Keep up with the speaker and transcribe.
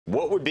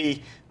What would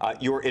be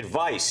your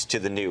advice to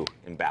the new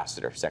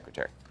ambassador,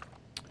 Secretary?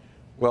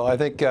 Well, I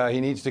think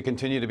he needs to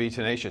continue to be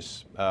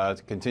tenacious,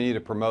 to continue to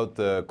promote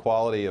the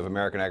quality of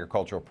American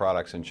agricultural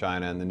products in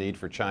China and the need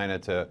for China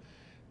to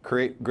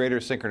create greater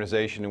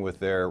synchronization with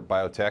their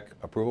biotech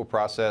approval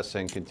process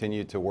and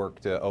continue to work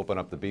to open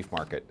up the beef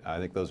market. I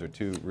think those are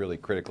two really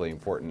critically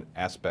important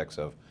aspects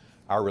of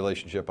our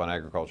relationship on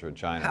agriculture in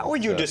China. How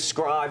would you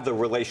describe the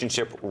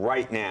relationship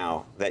right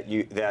now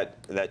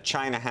that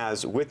China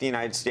has with the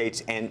United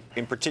States, and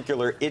in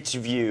particular its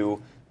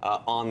view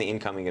on the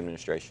incoming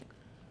administration?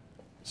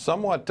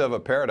 Somewhat of a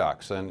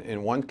paradox. And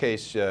in one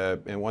case,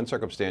 in one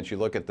circumstance, you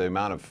look at the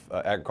amount of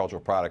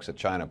agricultural products that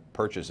China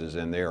purchases,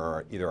 and they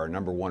are either our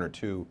number one or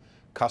two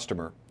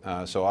customer.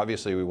 So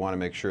obviously, we want to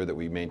make sure that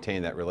we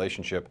maintain that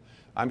relationship.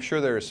 I'm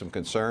sure there is some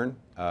concern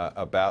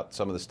about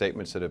some of the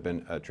statements that have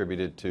been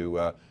attributed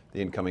to the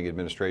incoming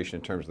administration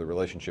in terms of the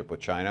relationship with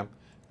China.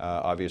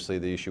 Obviously,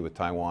 the issue with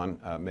Taiwan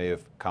may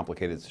have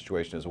complicated the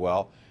situation as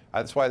well.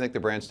 That's why I think the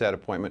Brandstad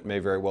appointment may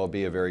very well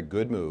be a very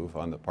good move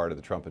on the part of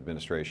the Trump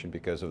administration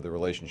because of the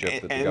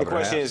relationship that the governor has. And the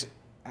question is,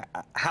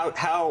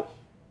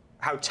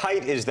 how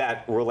tight is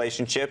that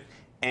relationship,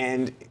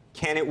 and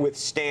can it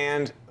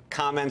withstand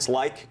comments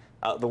like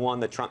the one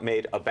that Trump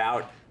made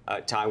about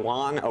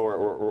Taiwan,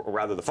 or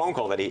rather the phone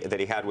call that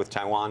he had with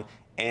Taiwan,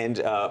 and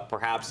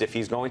perhaps if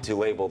he's going to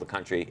label the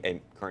country a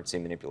currency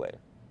manipulator?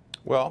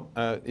 Well,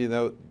 you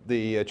know,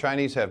 the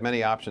Chinese have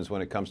many options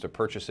when it comes to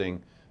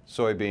purchasing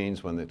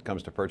soybeans, when it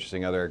comes to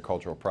purchasing other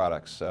agricultural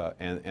products,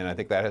 and I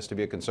think that has to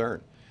be a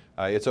concern.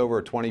 It's over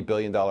a $20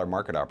 billion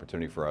market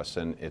opportunity for us,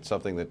 and it's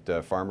something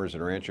that farmers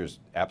and ranchers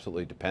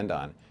absolutely depend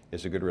on,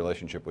 is a good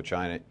relationship with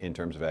China in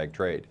terms of ag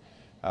trade.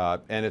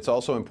 And it's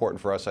also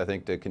important for us, I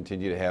think, to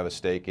continue to have a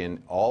stake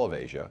in all of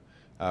Asia,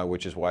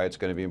 which is why it's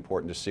going to be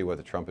important to see what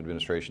the Trump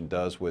administration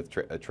does with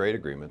trade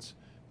agreements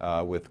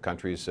with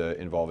countries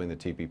involving the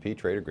TPP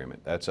trade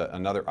agreement. That's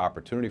another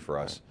opportunity for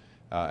us,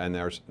 and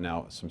there's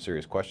now some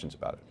serious questions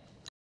about it.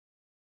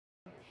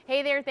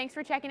 Hey there, thanks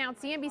for checking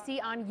out CNBC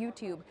on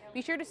YouTube.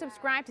 Be sure to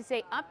subscribe to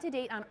stay up to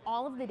date on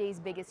all of the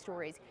day's biggest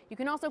stories. You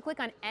can also click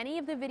on any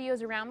of the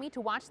videos around me to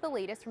watch the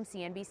latest from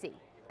CNBC.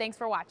 Thanks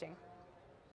for watching.